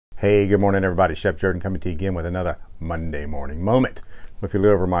Hey, good morning, everybody. Chef Jordan coming to you again with another Monday morning moment. If you look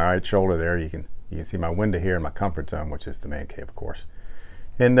over my right shoulder there, you can see my window here in my comfort zone, which is the man cave, of course.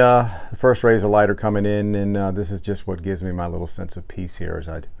 And the first rays of light are coming in, and this is just what gives me my little sense of peace here as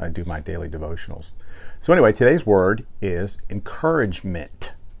I do my daily devotionals. So anyway, today's word is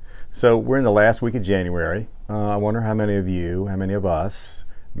encouragement. So we're in the last week of January. I wonder how many of us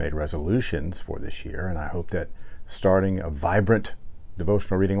made resolutions for this year, and I hope that starting a vibrant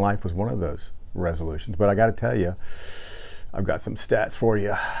devotional reading life was one of those resolutions. But I got to tell you, I've got some stats for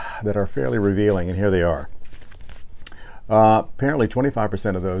you that are fairly revealing, and here they are. Apparently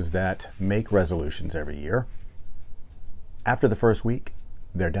 25% of those that make resolutions every year, after the first week,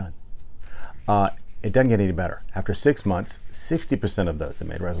 they're done. It doesn't get any better. After 6 months, 60% of those that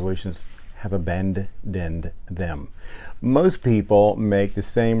made resolutions have abandoned them. Most people make the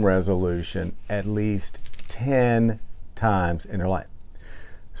same resolution at least 10 times in their life.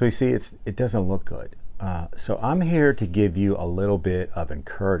 So you see, it doesn't look good. So I'm here to give you a little bit of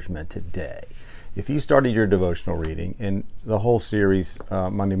encouragement today. If you started your devotional reading, and the whole series,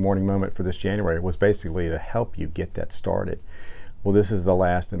 Monday Morning Moment for this January, was basically to help you get that started. Well, this is the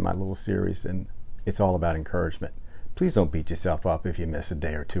last in my little series, and it's all about encouragement. Please don't beat yourself up if you miss a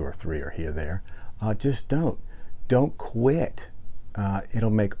day or two or three or here or there. Just don't. Don't quit.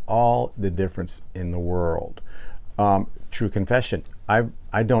 It'll make all the difference in the world. True confession,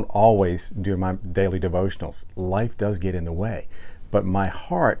 I don't always do my daily devotionals. Life does get in the way, but my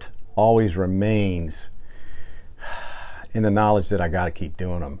heart always remains in the knowledge that I got to keep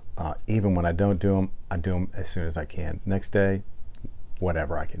doing them. Even when I don't do them, I do them as soon as I can. Next day,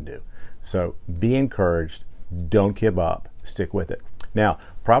 whatever I can do. So be encouraged. Don't give up. Stick with it. Now,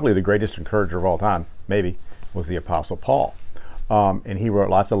 probably the greatest encourager of all time, maybe, was the Apostle Paul. And he wrote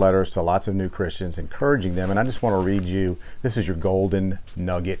lots of letters to lots of new Christians, encouraging them. And I just want to read you, this is your golden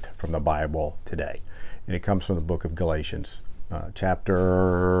nugget from the Bible today. And it comes from the book of Galatians, book's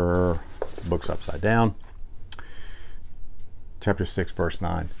upside down, chapter 6, verse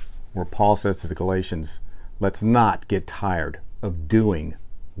 9, where Paul says to the Galatians, "Let's not get tired of doing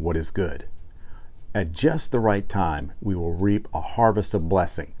what is good. At just the right time, we will reap a harvest of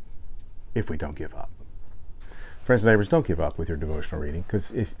blessing if we don't give up." Friends and neighbors, don't give up with your devotional reading, because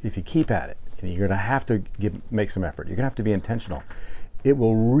if you keep at it, and you're going to have to make some effort, you're going to have to be intentional, it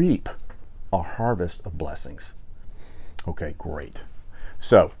will reap a harvest of blessings. Okay, great.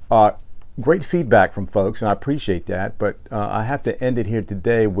 So, great feedback from folks, and I appreciate that, but I have to end it here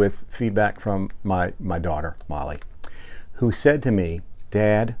today with feedback from my daughter, Molly, who said to me,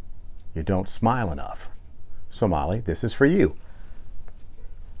 "Dad, you don't smile enough." So, Molly, this is for you.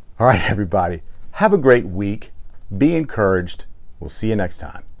 All right, everybody, have a great week. Be encouraged. We'll see you next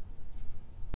time.